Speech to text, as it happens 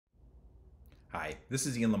Hi, this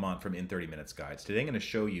is Ian Lamont from In 30 Minutes Guides. Today I'm going to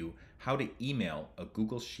show you how to email a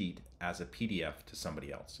Google Sheet as a PDF to somebody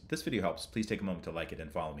else. If this video helps, please take a moment to like it and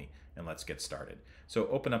follow me, and let's get started. So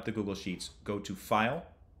open up the Google Sheets, go to File,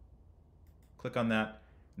 click on that,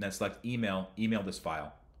 and then select Email, email this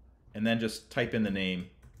file, and then just type in the name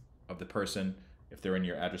of the person. If they're in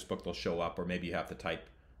your address book, they'll show up, or maybe you have to type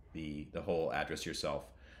the whole address yourself.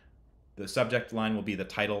 The subject line will be the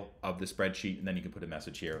title of the spreadsheet, and then you can put a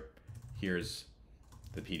message here. Here's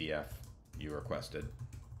the PDF you requested.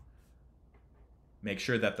 Make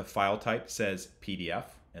sure that the file type says PDF,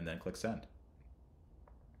 and then click send.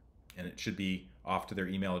 And it should be off to their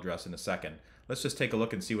email address in a second. Let's just take a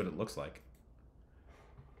look and see what it looks like.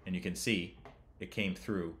 And you can see it came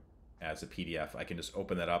through as a PDF. I can just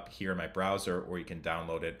open that up here in my browser, or you can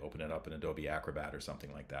download it, open it up in Adobe Acrobat or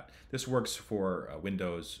something like that. This works for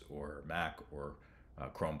Windows or Mac or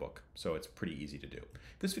Chromebook, so it's pretty easy to do.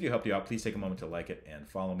 If this video helped you out, please take a moment to like it and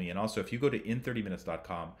follow me. And also, if you go to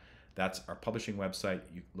in30minutes.com, that's our publishing website.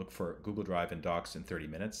 You look for Google Drive and Docs in 30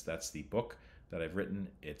 Minutes. That's the book that I've written.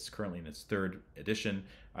 It's currently in its 3rd edition.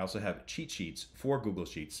 I also have cheat sheets for Google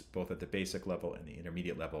Sheets, both at the basic level and the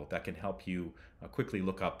intermediate level, that can help you quickly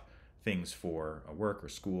look up things for work or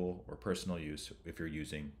school or personal use if you're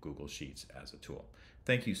using Google Sheets as a tool.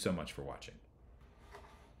 Thank you so much for watching.